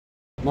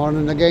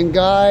Morning again,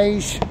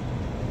 guys.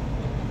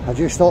 I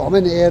just thought I'm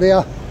in the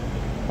area.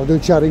 I'll do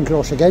Charing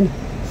Cross again.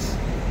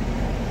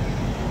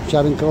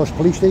 Charing Cross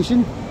police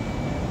station.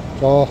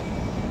 So,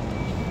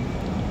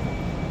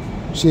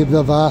 see if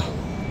they've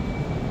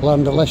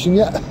learned a lesson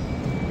yet.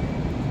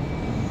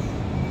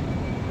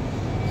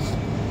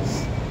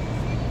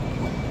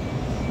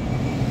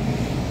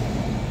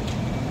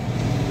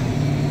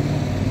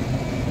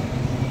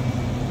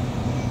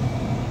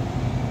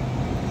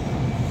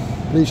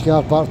 Police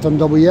car parked on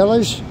double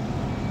yellows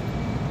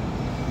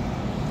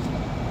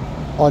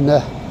on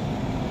the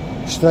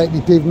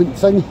stripy pavement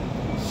thing,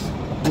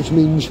 which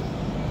means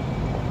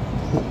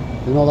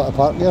you're not allowed to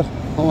park there.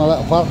 Only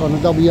allowed to park on the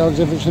double yellows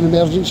if it's an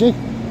emergency.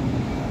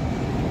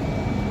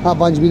 That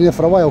van's been there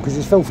for a while because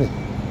it's filthy.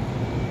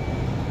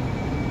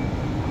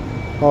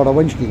 Or the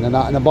windscreen and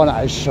that, and the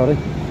bonnet is, sorry.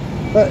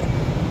 But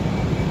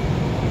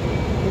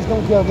just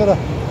don't care, do they?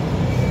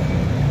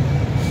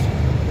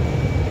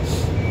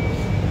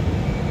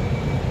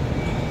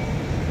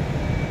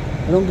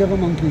 I don't give a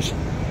monkeys.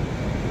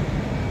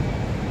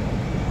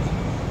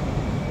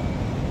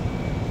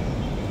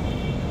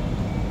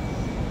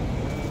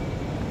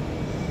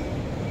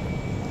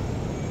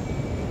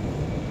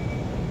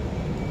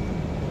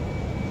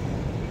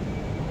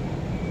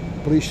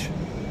 Police.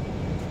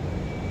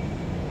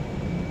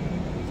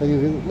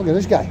 Look at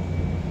this guy.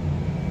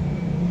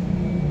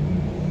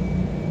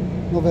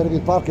 Not very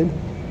good parking.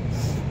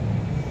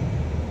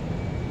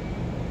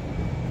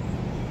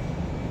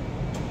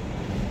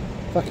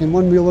 Fucking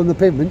one wheel on the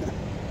pavement. Is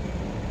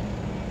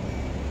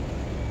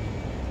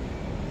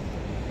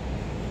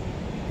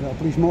that a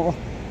police motor?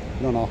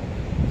 No, no.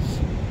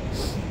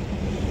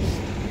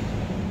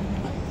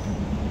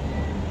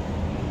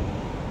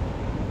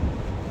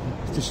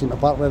 Just seem to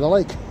park where they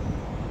like.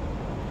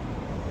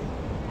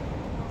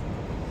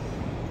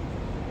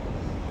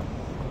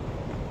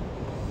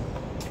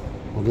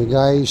 Okay,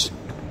 guys.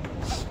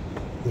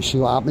 Let's see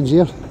what happens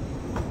here.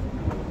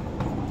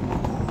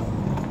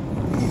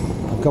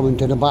 Coming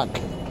to the back,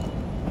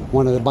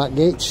 one of the back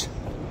gates.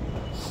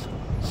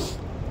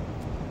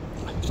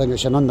 I think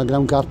it's an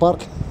underground car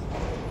park.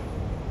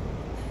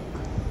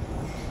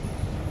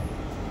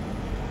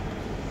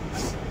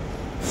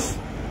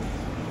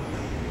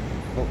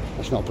 Oh,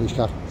 it's not a police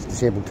car, it's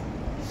disabled.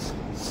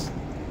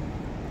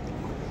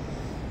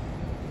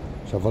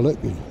 Let's have a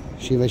look and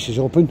see if this is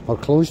open or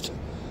closed.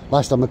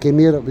 Last time I came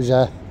here it was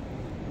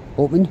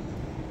open.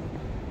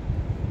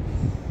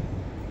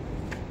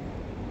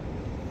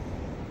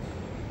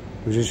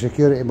 There's a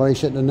security boy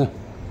sitting in there.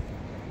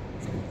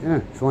 Yeah,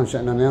 there's one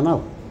sitting in there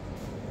now.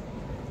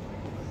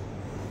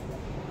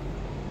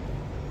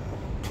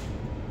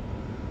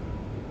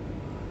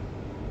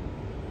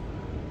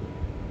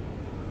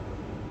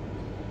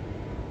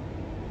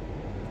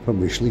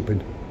 Probably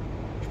sleeping.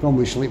 He's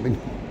probably sleeping.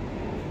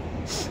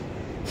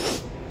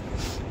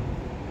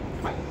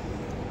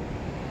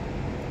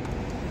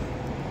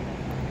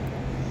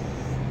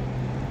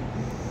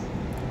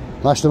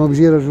 Last time I was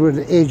here I was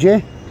with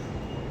AJ.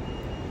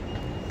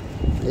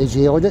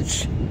 AJ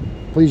Audits.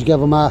 Please give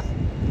him a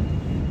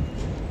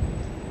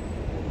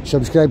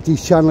subscribe to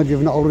his channel if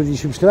you've not already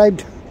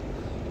subscribed.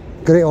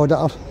 Great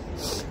auditor,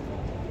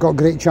 got a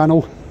great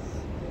channel.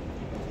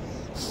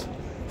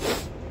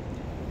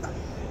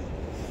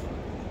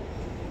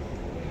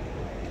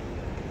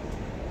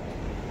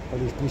 Are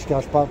these police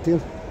cars parked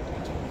here?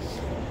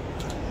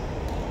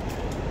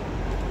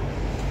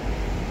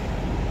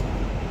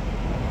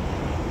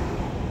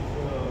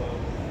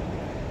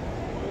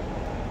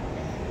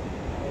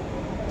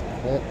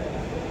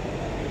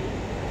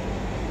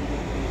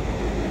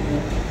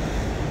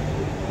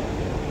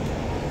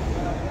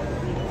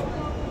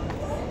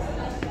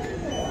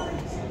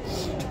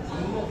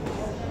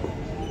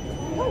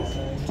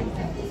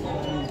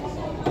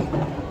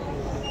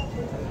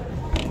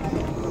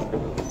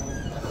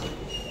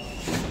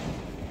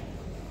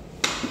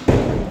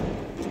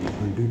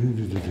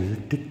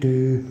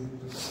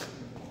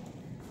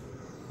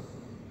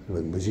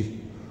 Looking busy.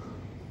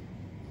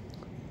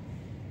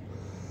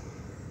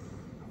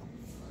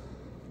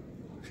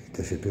 She's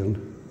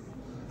disappearing.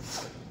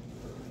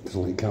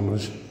 Doesn't like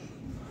cameras.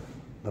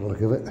 By the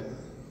look of it.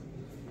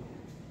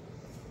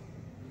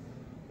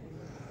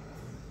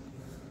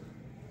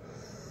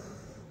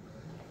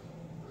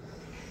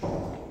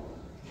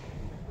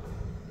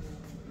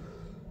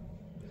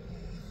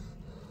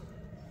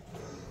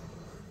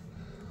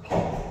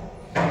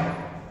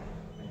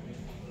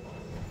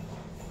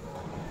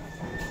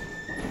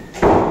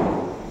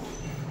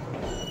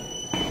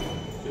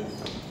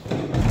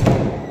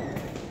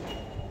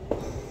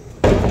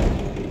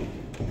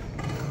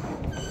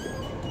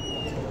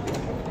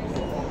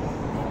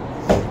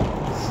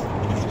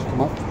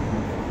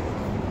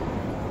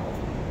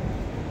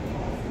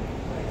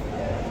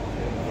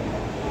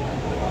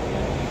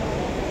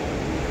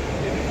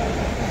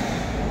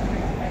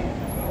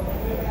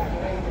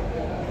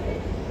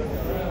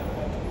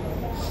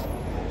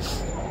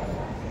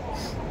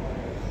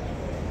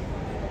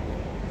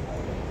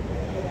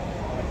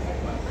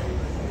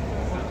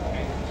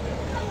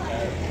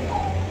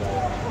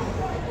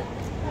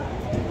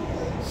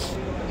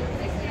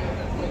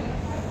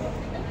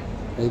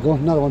 There you go,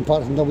 another one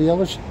parked in double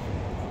yellows.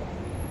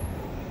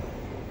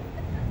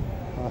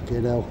 Okay,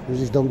 now, we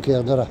just don't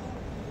care, do they?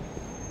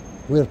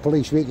 We're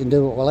police, we can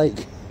do what we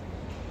like.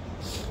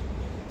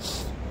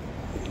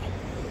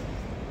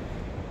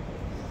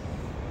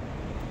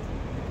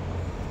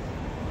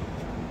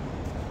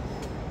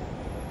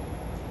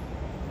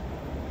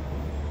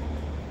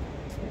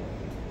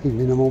 He's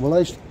been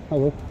immobilised.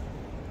 Hello.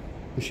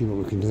 Let's see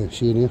what we can do.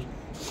 See in here.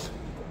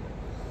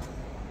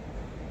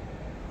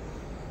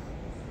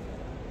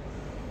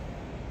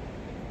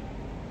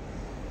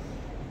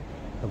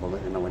 Have a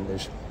look in the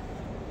windows.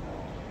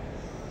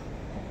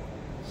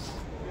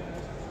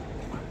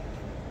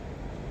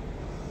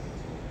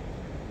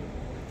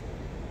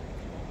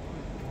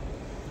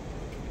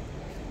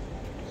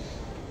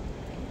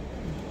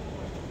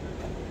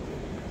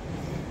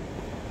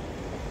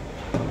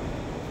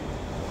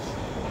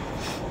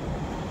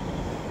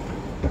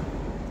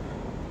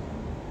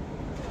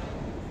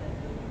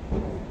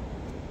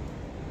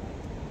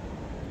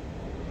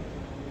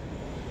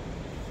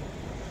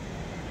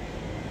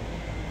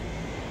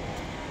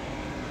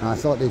 I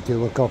thought they two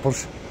were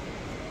coppers.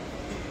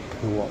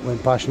 And what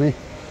went past me.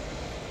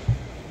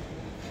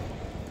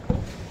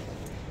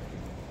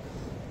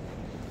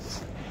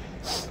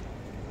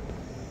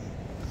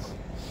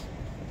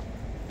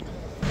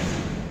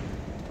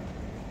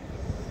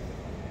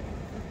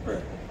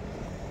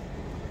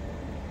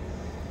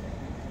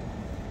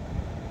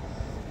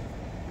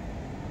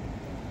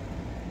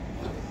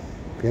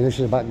 Okay, this is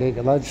the back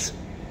gate, lads.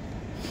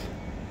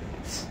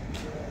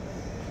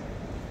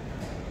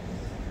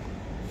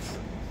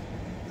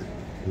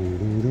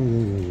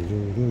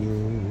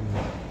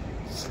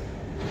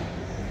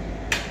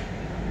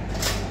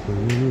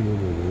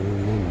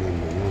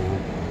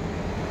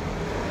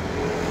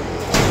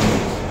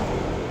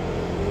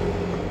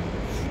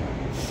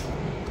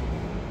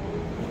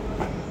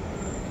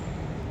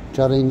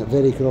 Charing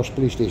Very Cross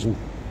Police Station.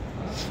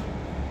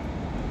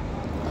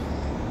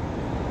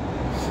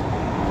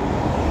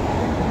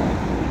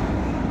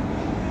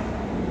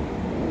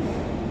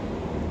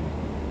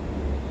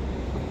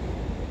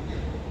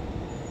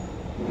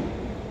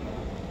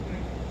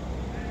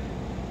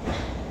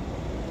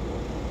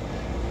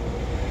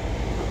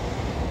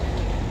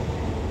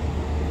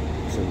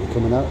 So we're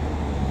coming out.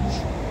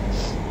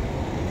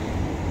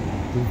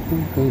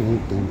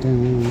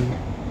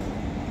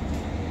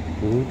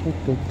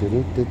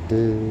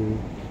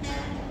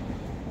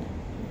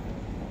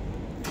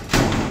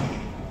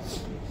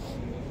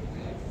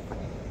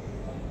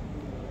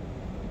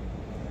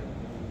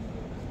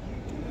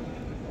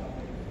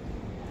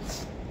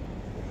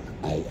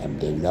 I am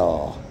the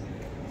law.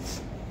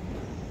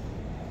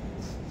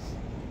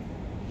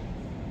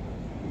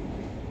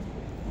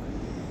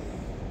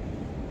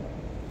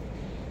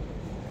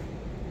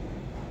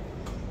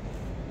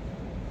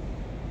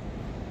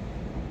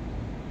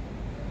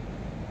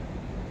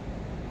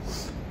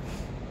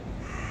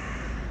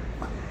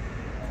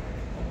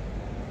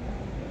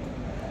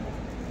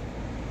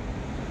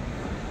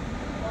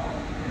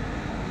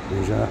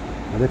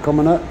 Are they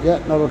coming out? Yeah,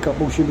 another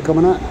couple should be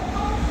coming out.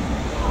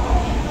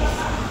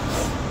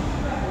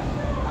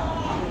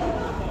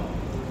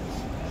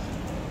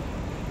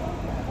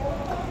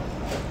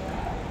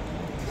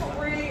 Not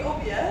really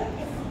obvious.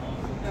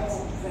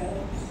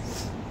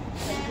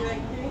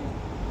 Thank you.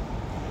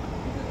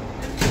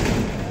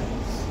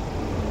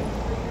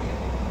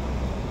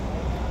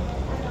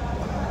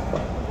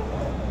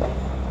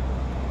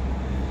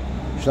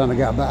 Starting to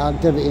get a bit of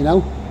activity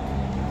now.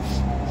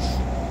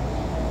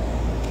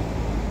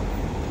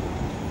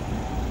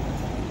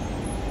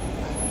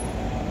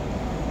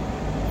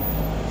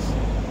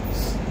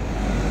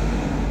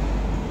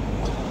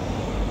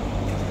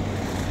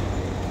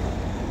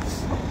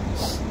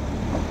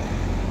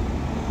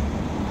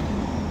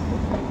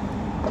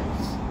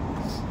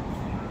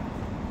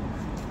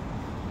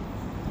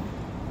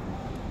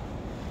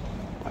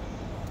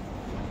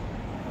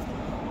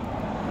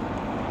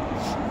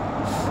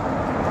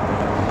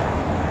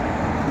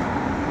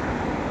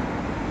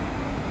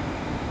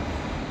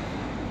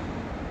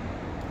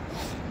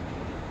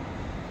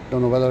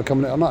 Don't know whether they're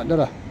coming out or not,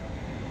 did I?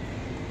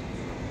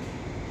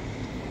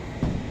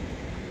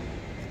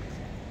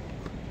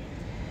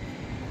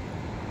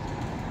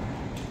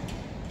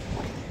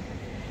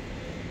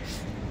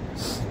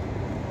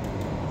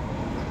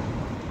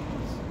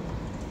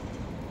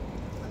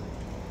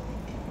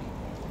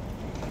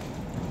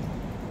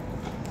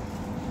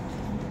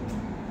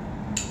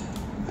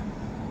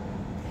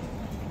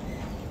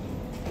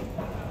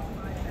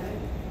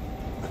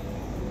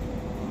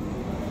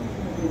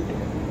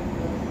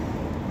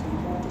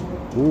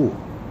 Ooh,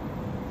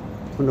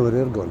 wonder where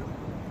they're going.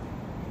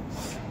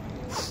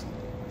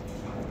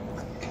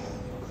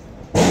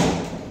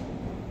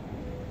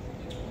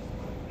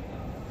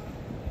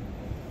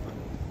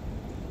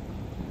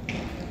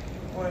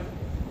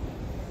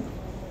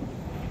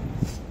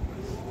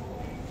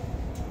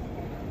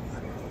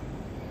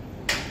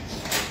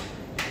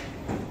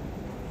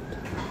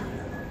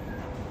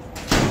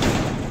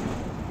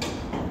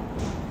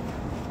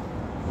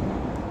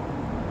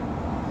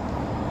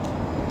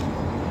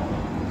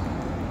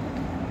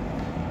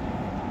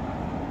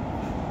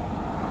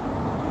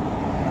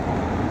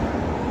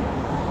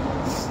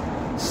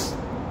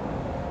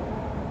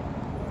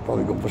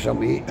 Probably go for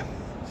something to eat.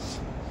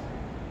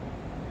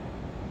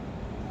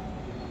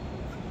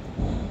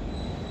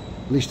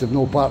 At least they've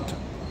no parked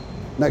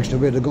next to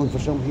where they're going for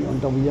something to eat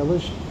on double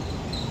yellows.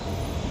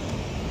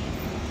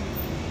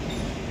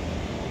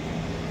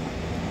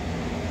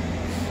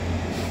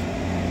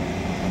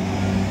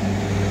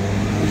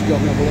 Just go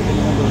and have a look at the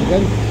numbers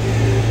again.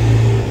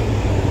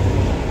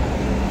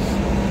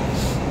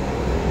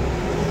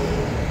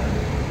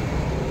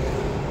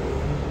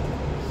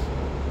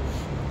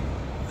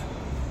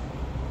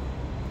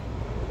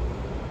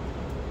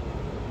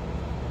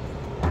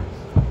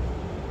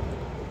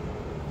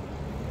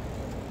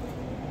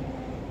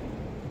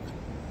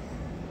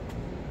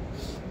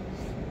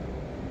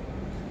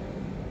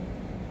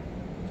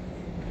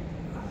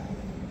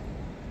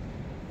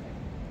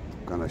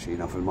 Can't see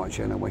nothing much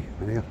anyway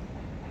in here.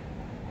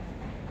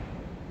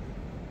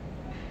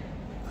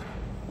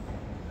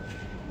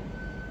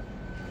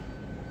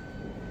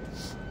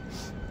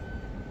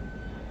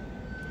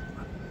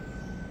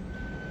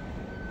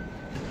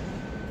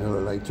 There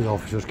look like two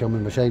officers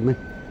coming beside me,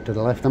 to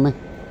the left of me.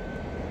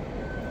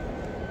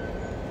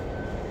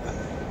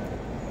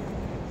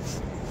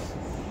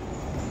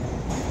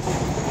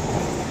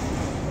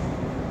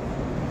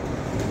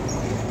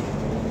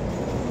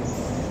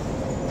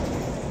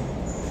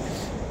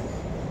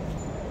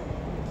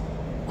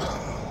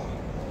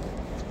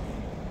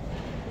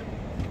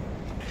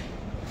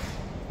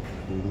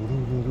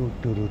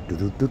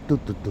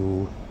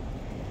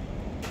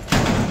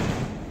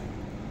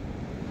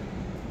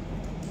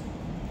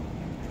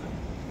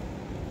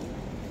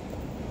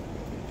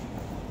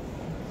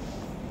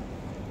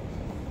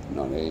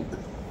 No, they ain't.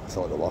 I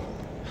thought they were.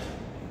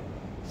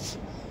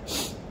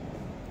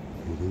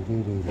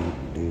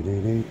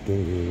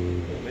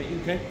 Mate, you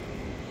okay?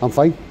 I'm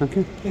fine, thank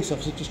you. Yes,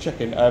 officer, just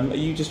checking. Are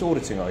you just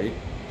auditing, are you?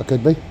 I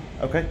could be.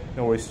 Okay,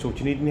 no worries at all. Do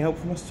you need any help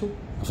from us at all?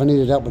 If I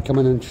needed help, I'd come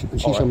in and see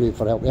All right. somebody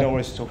for help, yeah? No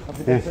worries at all. Have a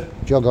good day, Yeah, sir.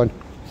 jog on.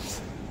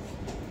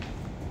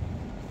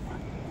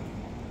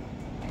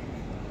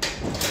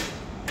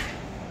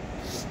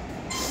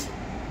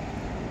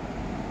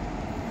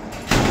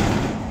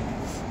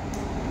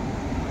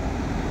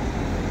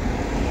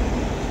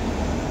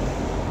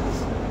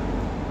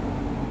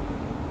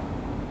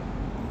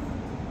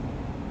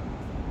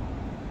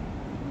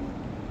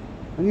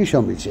 I knew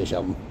somebody'd say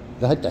something.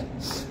 They had to.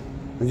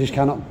 They just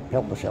cannot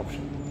help themselves.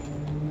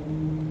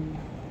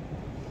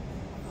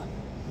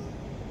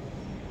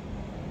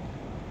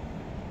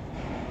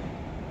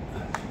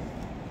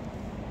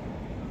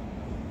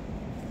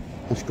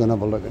 Let's go and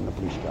have a look in the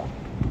police car.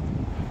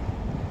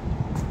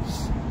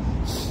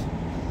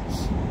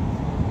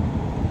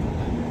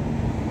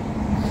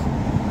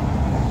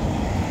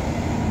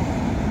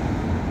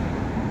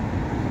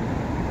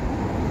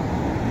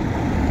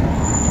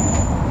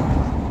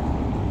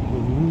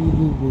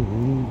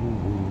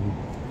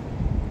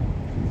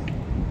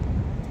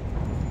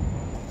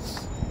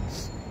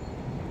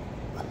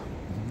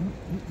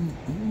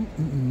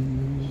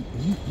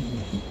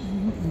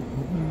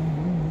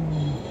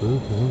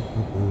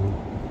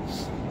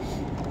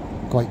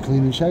 Quite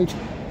clean inside.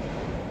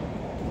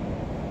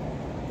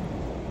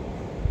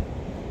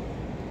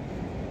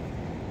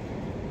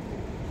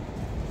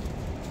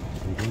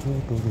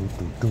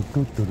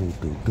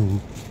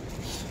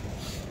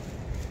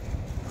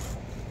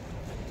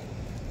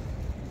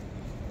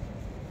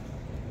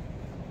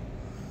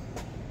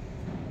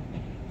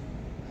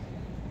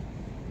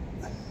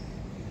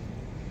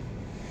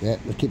 Yeah,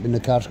 they're keeping the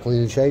cars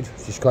clean inside,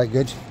 which is quite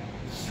good.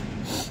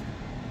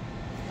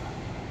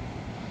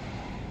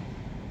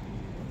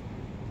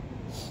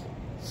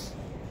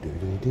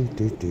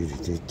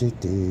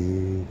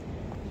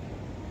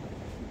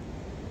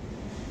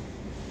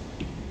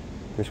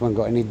 This one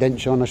got any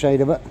dents on the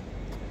side of it?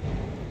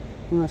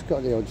 Well, it's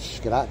got the odd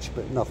scratch,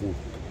 but nothing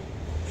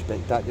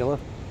spectacular.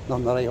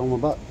 Nothing to write home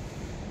about.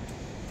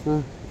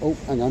 Oh,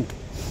 hang on.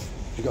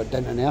 It's got a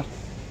dent in there.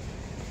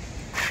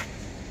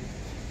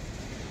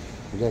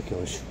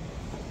 Ridiculous.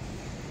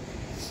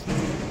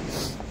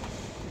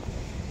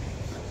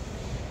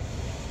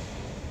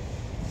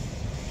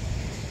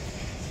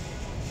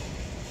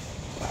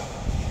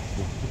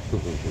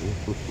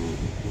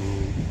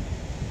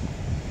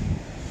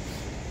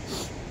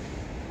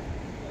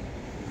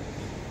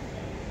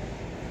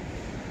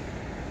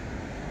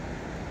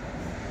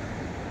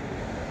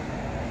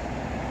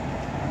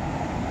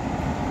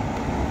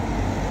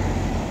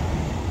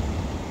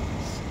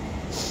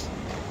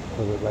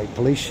 Look like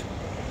police.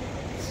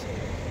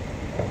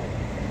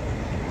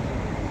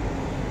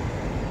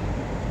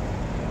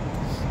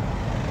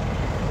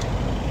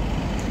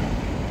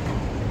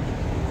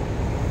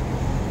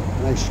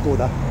 Nice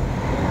Skoda.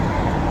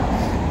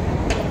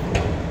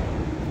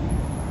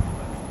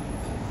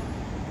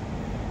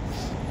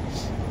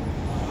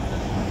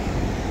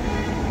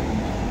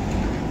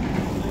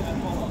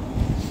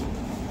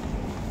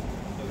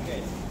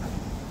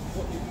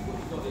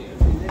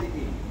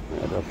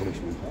 Yeah, they're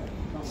policemen.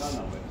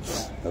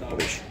 They're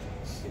police.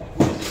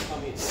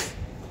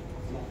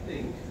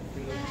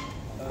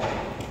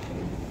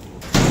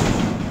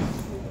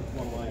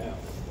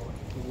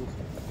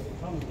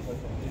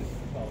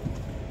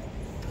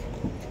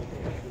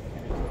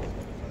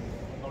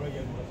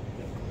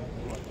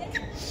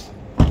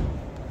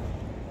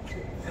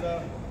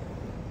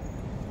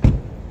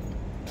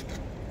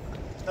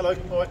 Hello,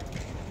 all right.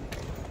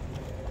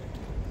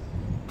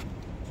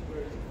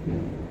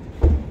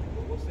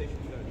 What station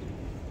are you going to?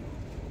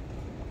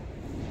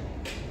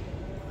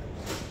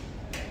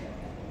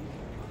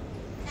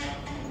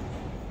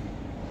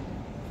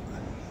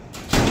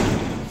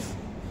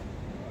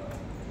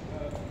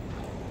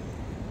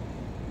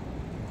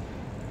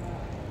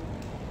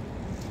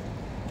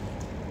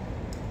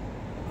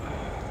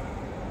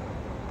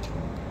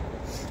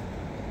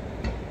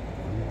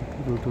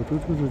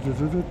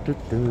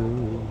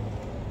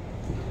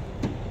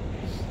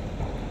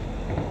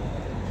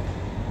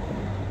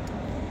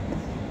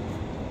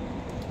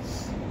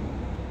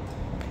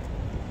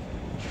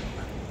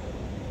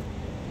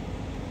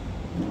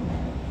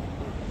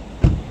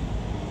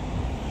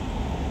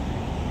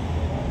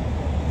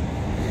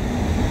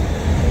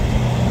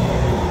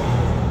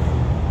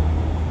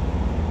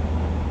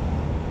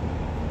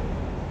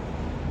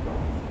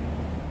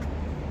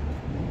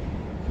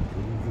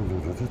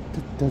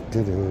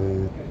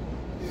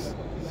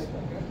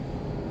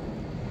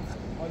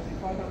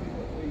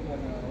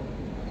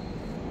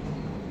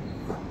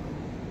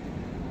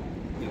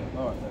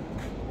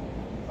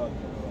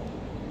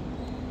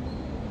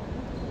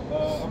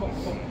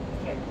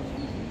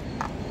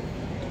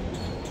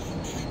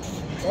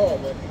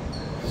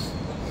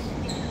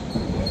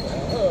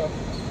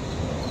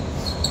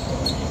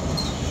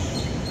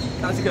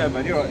 How's it going,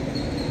 man? You alright?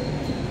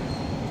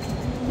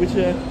 Which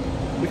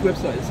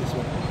website is this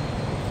one?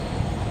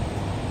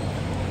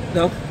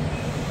 No?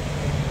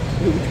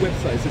 Which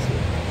website is this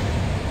one?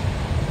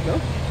 No?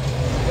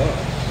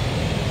 Alright.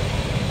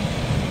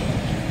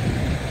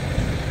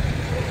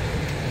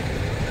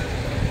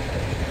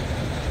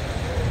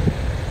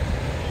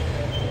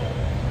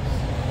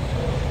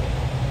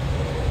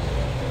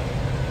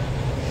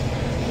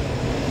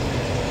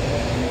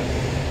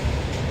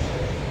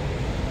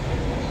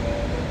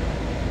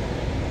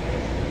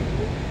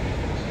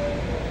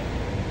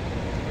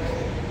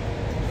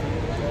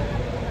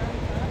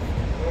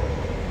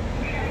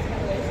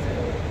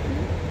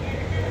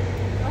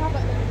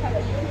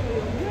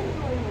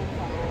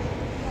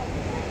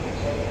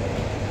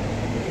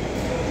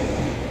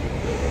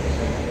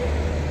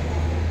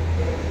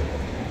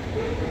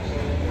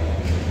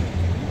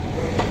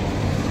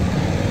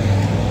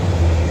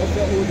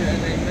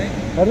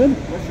 Pardon?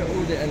 What's your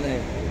audio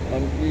name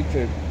on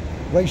YouTube?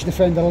 Rights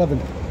Defender 11.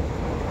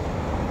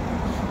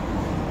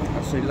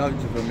 I see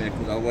loads of them here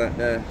because I work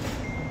there.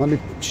 Let me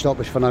stop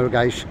this for now,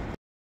 guys. Get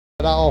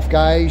that off,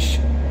 guys,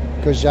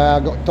 because I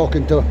got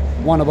talking to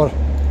one of our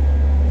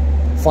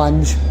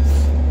fans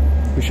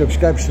who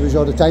subscribes to us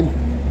all the time.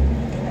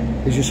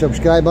 He's a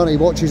subscriber, he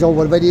watches all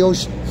our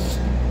videos.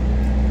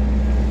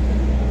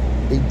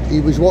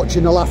 He was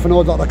watching the Laughing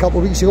Order a couple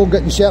of weeks ago,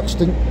 getting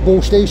searched in Bow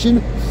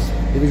Station.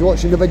 He was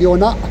watching the video on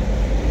that.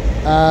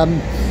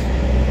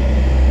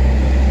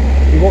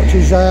 He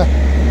watches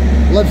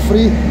Live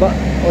Free,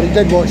 or he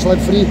did watch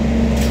Live Free.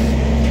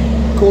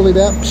 Coley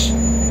Berks.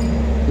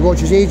 He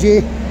watches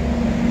AJ,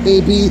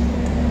 AB.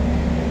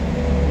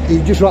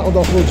 He just rattled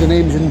off loads of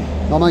names, and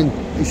I mean,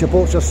 he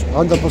supports us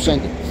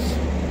 100%.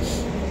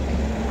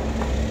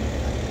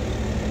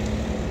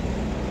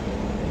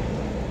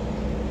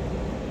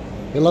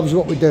 He loves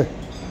what we do.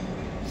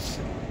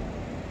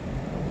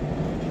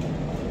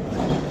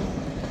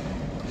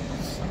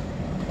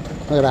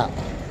 Look at that.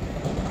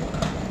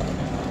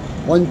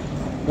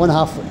 One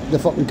half the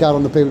fucking car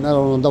on the pavement, the other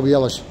on double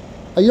yellows.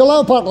 Are you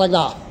allowed to park like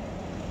that?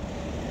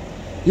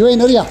 You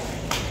ain't, are you?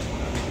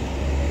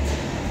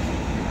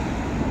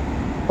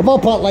 If I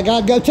park like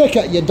that, get a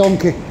ticket, you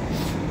donkey.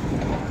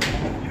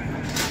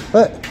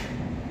 But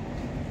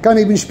can't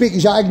even speak,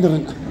 he's that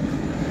ignorant.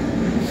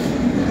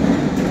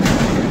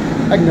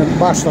 Ignorant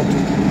bastard.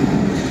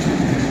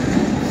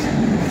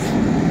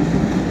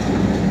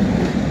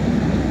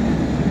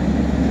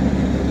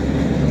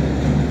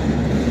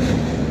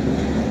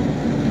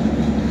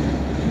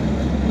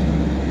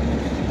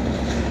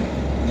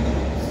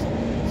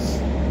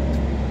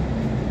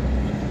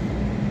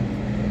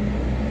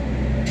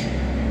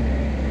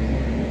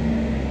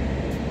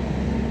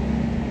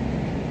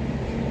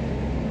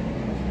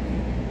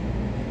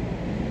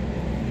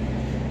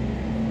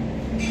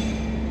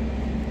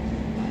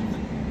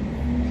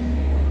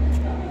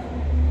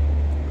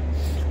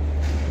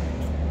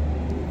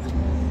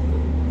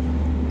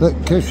 Look,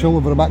 Chris all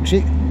over the back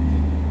seat.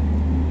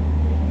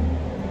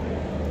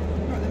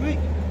 Right there, mate.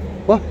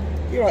 What?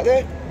 You right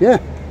there? Yeah.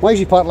 Why is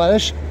he parked like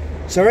this?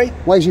 Sorry?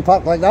 Why is he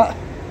parked like that?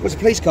 What's a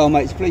police car,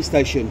 mate? It's a police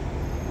station.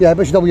 Yeah,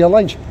 but it's double your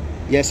lines.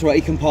 Yes, right,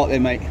 he can park there,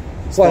 mate.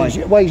 It's Why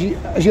fine.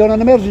 is he on an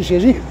emergency,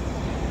 is he?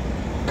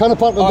 Can't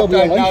park on I double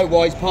your don't know lines.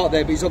 why he's parked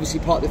there, but he's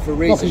obviously parked there for a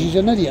No, reason. because he's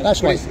an idiot,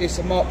 that's why. It's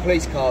a marked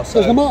police car, so...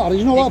 Doesn't matter,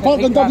 he's not allowed to park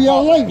he on can double your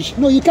park there. lines.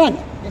 No, you can't.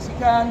 Yes, he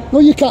can. No,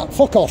 you can't.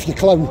 Fuck off, you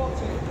clown.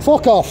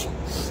 Fuck off.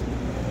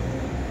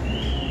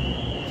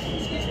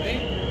 Excuse me.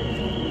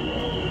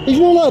 He's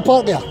not allowed to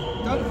park there.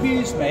 Don't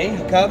abuse me,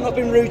 okay? I've not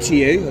been rude to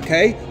you,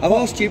 okay? I've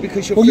asked you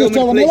because you're Well, you're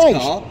filming a telling me police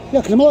lies. car. Yeah,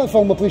 because I'm allowed to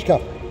film a police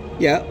car.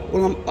 Yeah,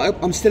 well,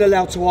 I'm still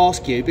allowed to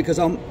ask you because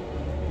I'm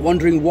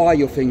wondering why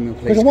you're filming a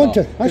police car. Because I want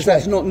to. Because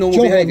that's not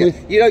normal behaviour.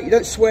 You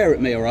don't swear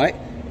at me, all right?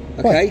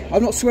 Okay?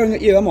 I'm not swearing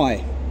at you, am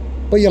I?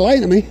 But you're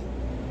lying to me.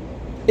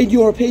 In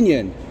your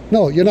opinion.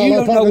 No, you're not You allowed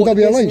don't to know park on what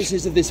the W lanes.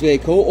 business is of this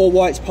vehicle or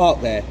why it's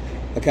parked there,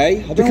 okay? I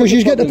don't know what Because the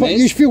you get the problem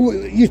you is. feel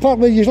you park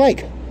where you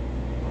like.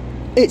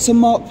 It's a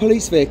marked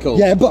police vehicle.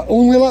 Yeah, but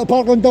only allowed to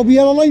park on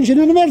W lanes in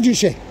an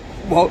emergency.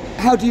 Well,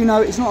 how do you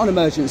know it's not an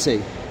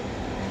emergency?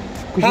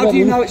 How do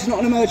you know it's not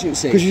an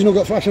emergency? Because you've not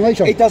got flashing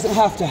lights on. It doesn't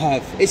have to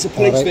have. It's a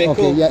police Alright,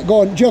 vehicle. Okay, yeah,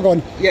 go on, jog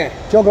on. Yeah.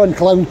 Jog on,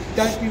 clown.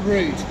 Don't be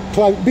rude.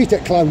 Clown, beat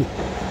it, clown.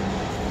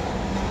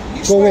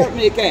 You swear away. at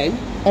me again.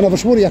 I never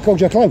swore you, I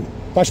called you a clown.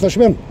 That's for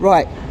swearing.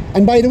 Right.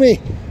 And by the way,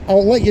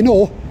 I'll let you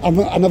know, and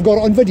I've got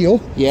it on video,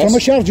 Yes. from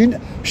a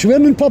sergeant,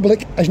 swearing in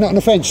public is not an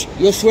offence.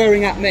 You're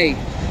swearing at me.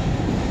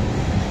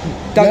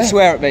 Don't Yeah.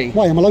 swear at me.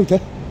 Why, I'm allowed to?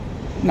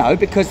 No,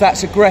 because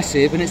that's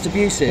aggressive and it's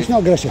abusive. It's not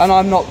aggressive. And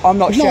I'm not It's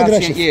not shouting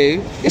aggressive. at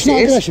you. It's Yes, not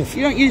it is. aggressive.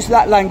 You don't use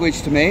that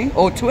language to me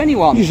or to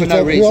anyone You for should no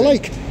tell me who I reason.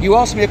 like. You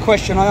asked me a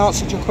question, I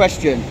answered your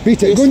question.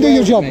 Beat it, You're go and do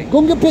your swearing job. at me. Go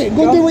and get paid.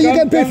 Go and do what you're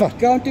getting paid for.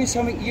 Go and do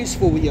something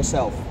useful with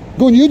yourself.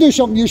 Go and you do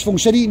something useful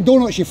instead of eating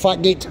donuts, you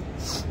fat gate.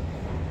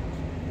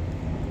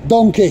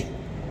 Donkey.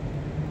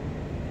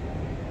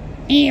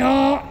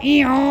 Eeyaw,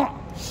 eeyaw.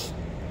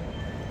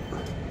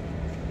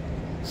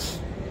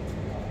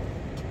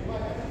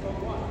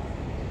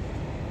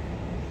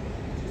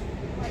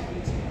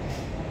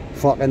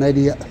 Fucking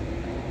idiot.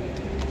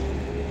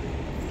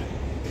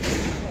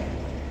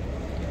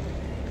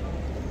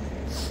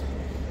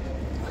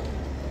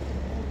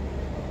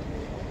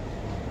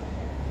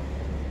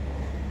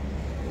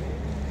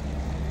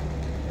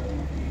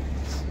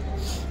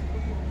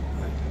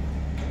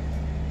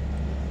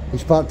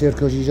 He's parked there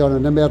because he's on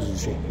an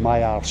emergency.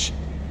 My arse.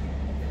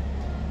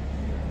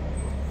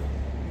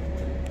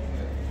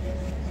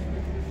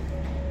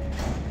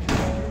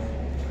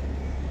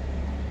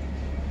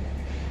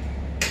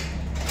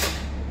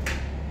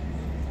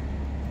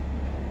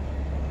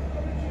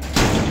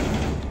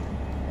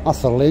 I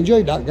thoroughly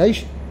enjoyed that,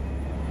 guys.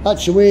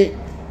 That's the way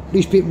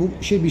these people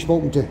should be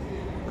spoken to,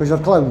 because they're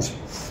clowns.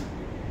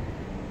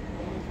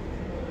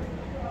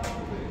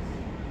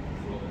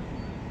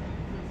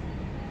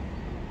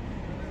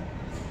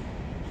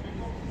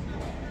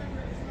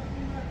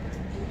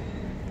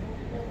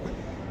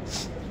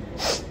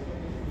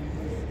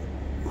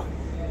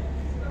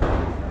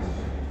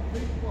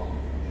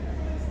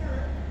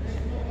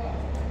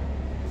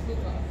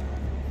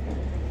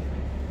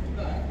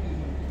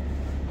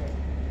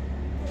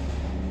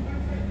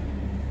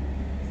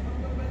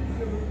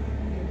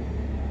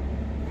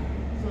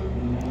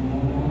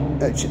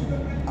 It's,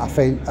 I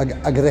find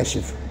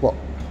aggressive. What?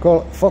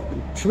 Call it fuck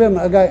swearing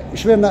at a guy,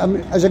 swearing at him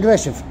as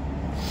aggressive.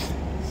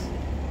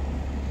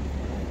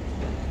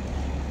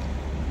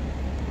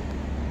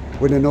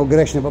 With no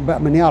aggression about bit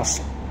him in the arse.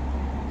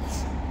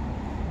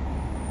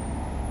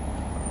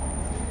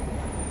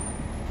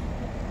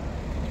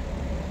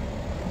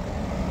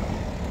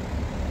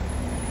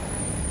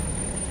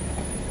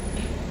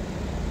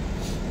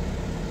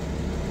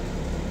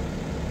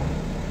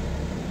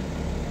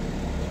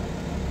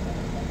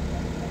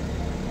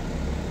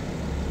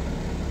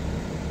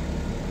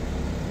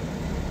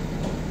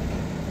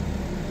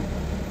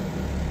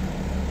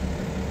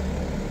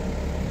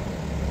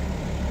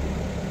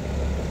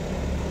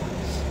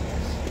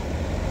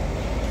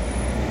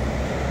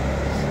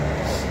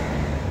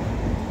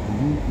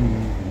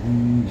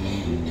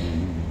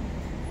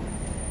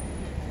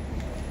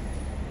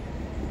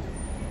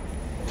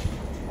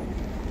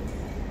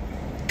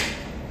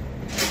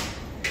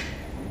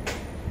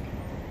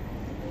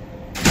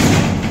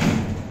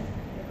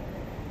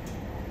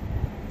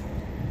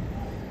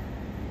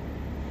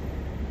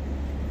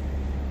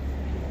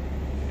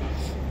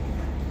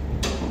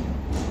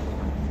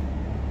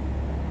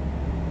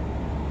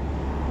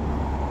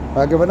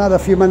 I'll give another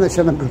few minutes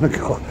and I'm gonna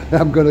go.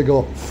 I'm gonna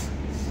go.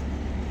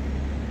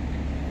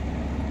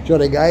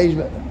 Sorry guys,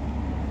 but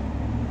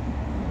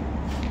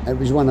it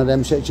was one of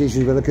them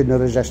situations where I couldn't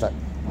resist it.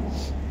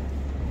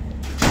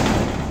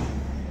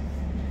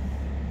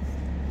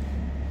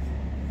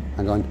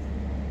 Hang on,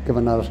 give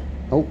another.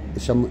 Oh,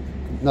 there's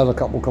another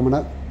couple coming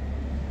out.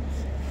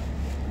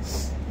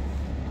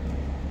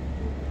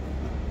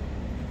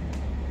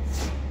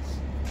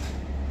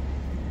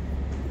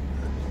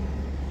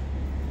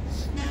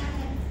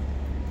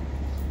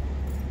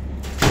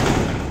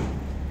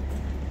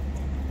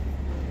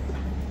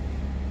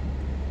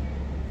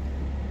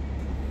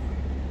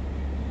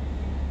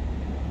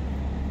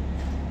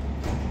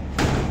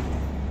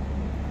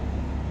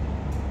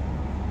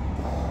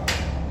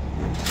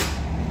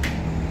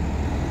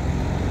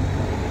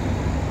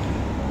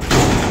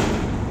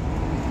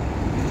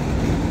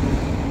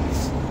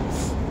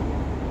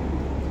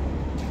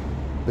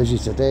 Busy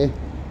today.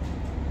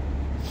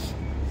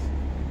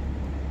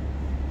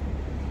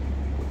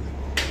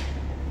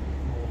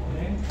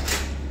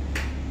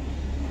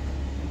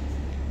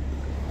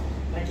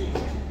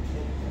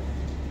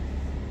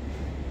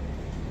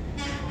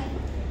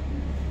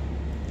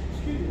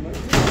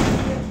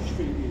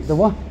 street is? The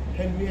what?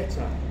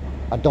 Henrietta.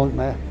 I don't,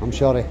 mate. I'm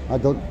sorry. I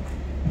don't.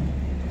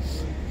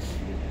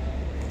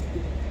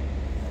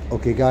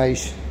 Okay,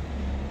 guys.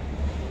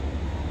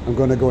 I'm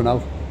going to go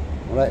now.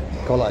 Alright,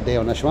 call it a day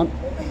on this one.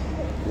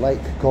 Like,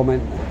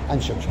 comment,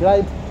 and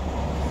subscribe.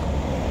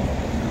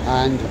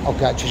 And I'll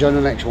catch you on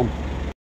the next one.